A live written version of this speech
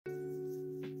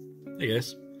Hey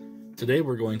guys, today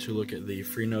we're going to look at the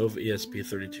Freenove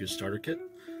ESP32 Starter Kit.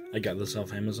 I got this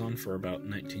off Amazon for about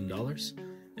 $19,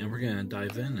 and we're going to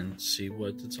dive in and see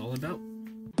what it's all about.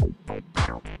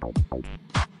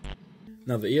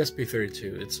 Now the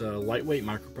ESP32, it's a lightweight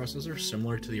microprocessor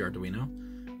similar to the Arduino,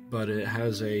 but it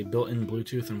has a built-in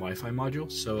Bluetooth and Wi-Fi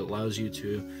module, so it allows you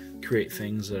to create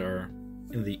things that are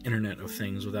in the Internet of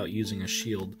Things without using a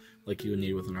shield like you would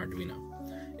need with an Arduino.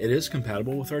 It is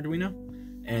compatible with Arduino,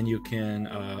 and you can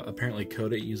apparently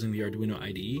code it using the Arduino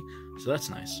IDE, so that's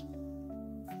nice.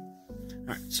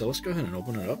 Alright, so let's go ahead and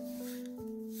open it up.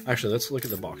 Actually, let's look at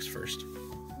the box first.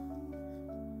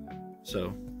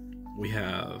 So, we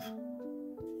have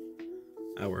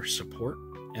our support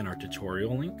and our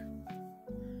tutorial link.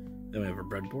 Then we have a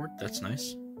breadboard, that's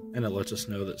nice. And it lets us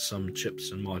know that some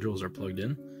chips and modules are plugged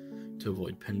in to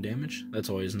avoid pin damage. That's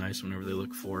always nice whenever they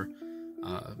look for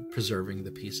preserving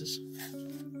the pieces.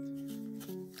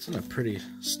 It's in a pretty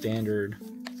standard,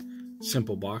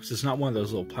 simple box. It's not one of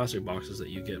those little plastic boxes that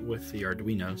you get with the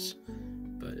Arduinos,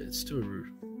 but it's still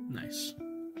nice.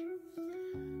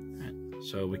 Alright,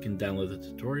 so we can download the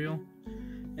tutorial,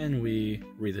 and we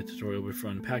read the tutorial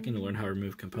before unpacking to learn how to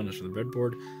remove components from the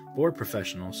breadboard. We're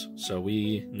professionals, so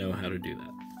we know how to do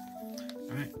that.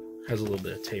 Alright, has a little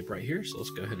bit of tape right here, so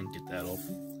let's go ahead and get that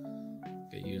open.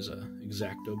 Okay, use a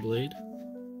X-Acto blade.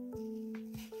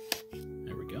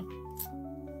 There we go.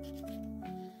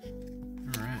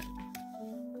 Alright.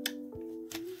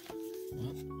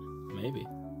 Well, maybe.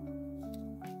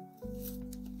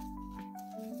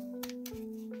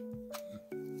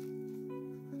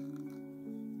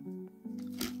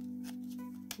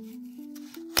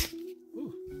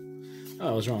 Ooh. Oh,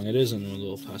 I was wrong. It is in a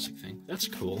little plastic thing. That's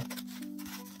cool.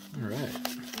 Alright.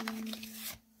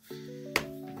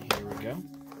 Here we go.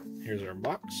 Here's our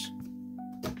box.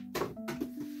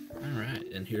 Alright,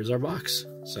 and here's our box.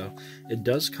 So, it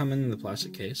does come in the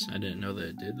plastic case. I didn't know that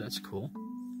it did. That's cool.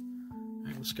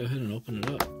 Alright, let's go ahead and open it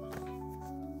up.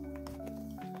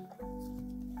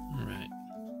 Alright.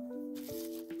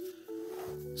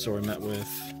 So we're met with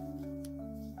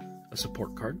a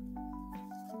support card.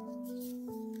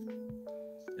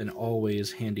 An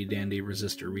always handy-dandy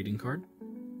resistor reading card.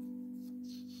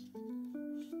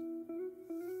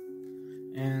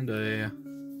 And a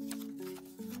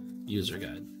user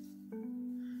guide.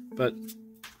 But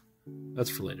that's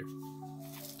for later.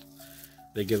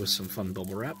 They give us some fun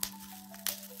bubble wrap.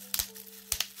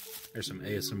 There's some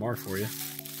ASMR for you.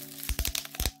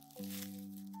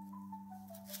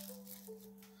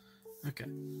 Okay.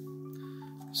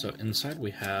 So inside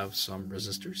we have some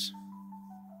resistors.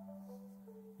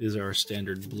 These are our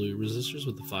standard blue resistors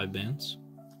with the 5 bands.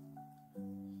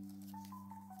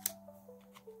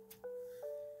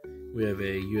 We have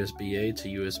a USB-A to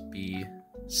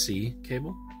USB-C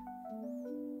cable.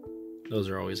 Those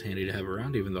are always handy to have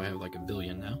around, even though I have like a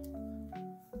billion now.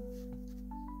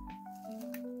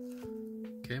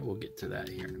 Okay, we'll get to that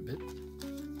here in a bit.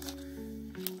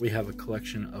 We have a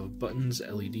collection of buttons,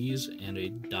 LEDs, and a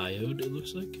diode, it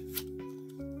looks like.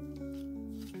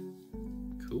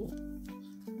 Cool.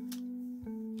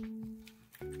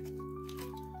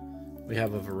 We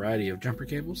have a variety of jumper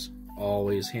cables,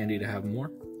 always handy to have more.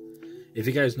 If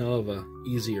you guys know of a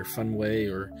easier, fun way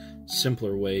or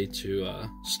simpler way to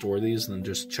store these than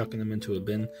just chucking them into a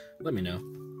bin, let me know.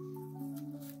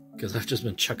 Because I've just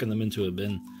been chucking them into a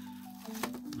bin.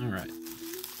 Alright.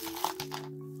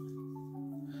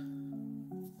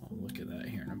 I'll look at that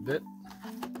here in a bit.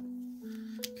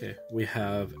 Okay, we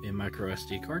have a micro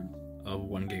SD card of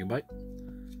 1 GB.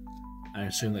 I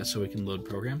assume that's so we can load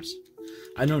programs.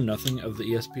 I know nothing of the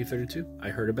ESP32. I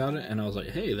heard about it and I was like,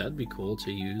 hey, that'd be cool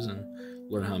to use and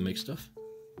learn how to make stuff.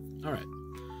 Alright.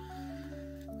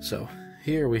 So,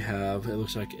 here we have, it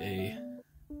looks like a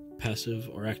passive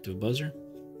or active buzzer.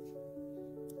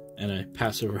 And a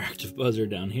passive or active buzzer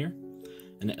down here.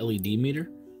 An LED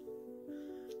meter.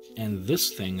 And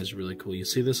this thing is really cool. You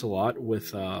see this a lot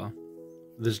with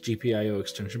this GPIO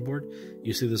extension board.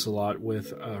 You see this a lot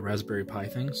with Raspberry Pi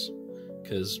things.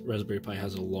 Because Raspberry Pi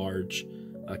has a large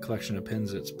collection of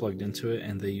pins that's plugged into it,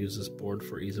 and they use this board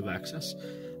for ease of access.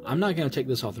 I'm not going to take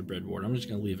this off the breadboard. I'm just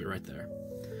going to leave it right there.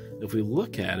 If we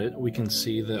look at it, we can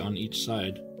see that on each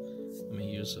side, let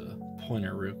me use a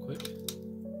pointer real quick.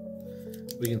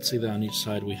 We can see that on each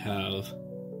side we have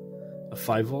a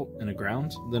 5 volt and a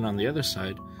ground. Then on the other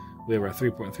side, we have our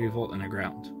 3.3 volt and a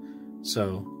ground.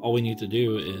 So all we need to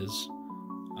do is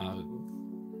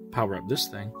power up this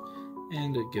thing,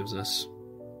 and it gives us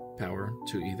power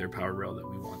to either power rail that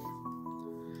we want.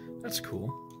 That's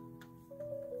cool.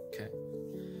 Okay.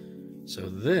 So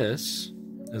this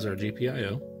is our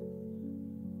GPIO.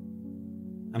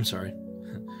 I'm sorry.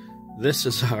 This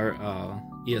is our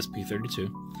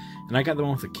ESP32, and I got the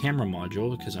one with the camera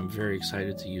module because I'm very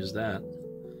excited to use that.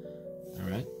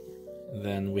 Alright,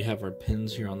 then we have our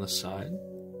pins here on the side.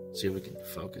 See if we can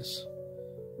focus.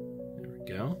 There we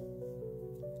go.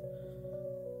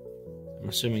 I'm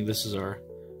assuming this is our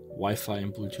Wi-Fi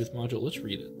and Bluetooth module. Let's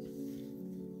read it.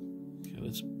 Okay,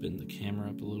 let's bend the camera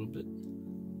up a little bit.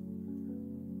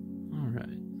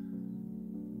 Alright.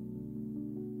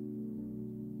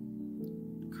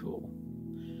 Cool.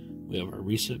 We have our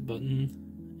reset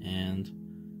button and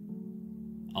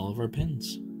all of our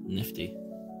pins. Nifty.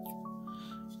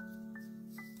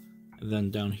 And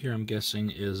then down here, I'm guessing,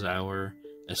 is our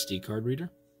SD card reader.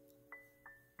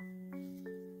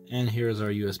 And here is our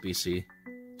USB-C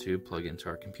to plug into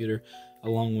our computer,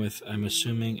 along with, I'm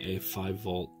assuming, a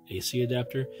 5-volt AC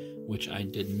adapter, which I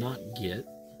did not get,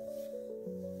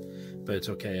 but it's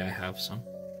okay, I have some.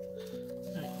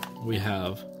 We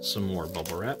have some more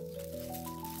bubble wrap.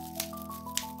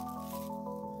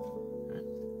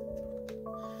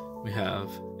 We have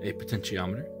a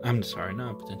potentiometer. I'm sorry,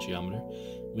 not a potentiometer.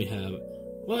 We have,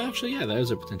 well, actually, yeah, that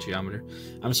is a potentiometer.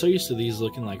 I'm so used to these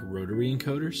looking like rotary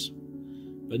encoders,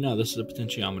 but no, this is a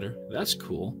potentiometer. That's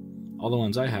cool. All the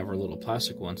ones I have are little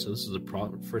plastic ones, so this is the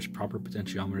first proper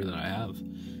potentiometer that I have.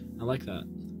 I like that.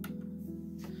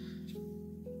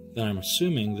 Then I'm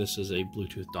assuming this is a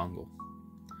Bluetooth dongle.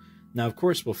 Now, of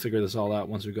course, we'll figure this all out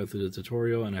once we go through the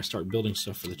tutorial and I start building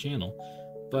stuff for the channel,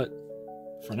 but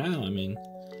for now, I mean,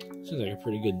 it seems like a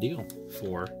pretty good deal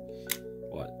for,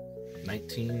 what,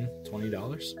 $19,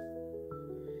 $20?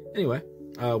 Anyway,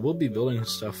 we'll be building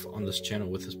stuff on this channel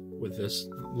with this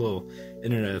little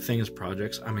Internet of Things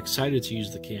projects. I'm excited to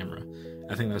use the camera.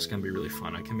 I think that's going to be really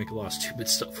fun. I can make a lot of stupid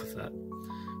stuff with that.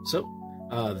 So,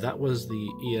 that was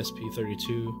the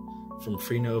ESP32 from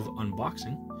Freenove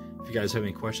unboxing. If you guys have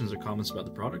any questions or comments about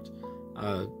the product,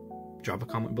 drop a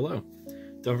comment below.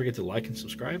 Don't forget to like and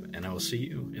subscribe, and I will see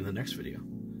you in the next video.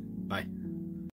 Bye.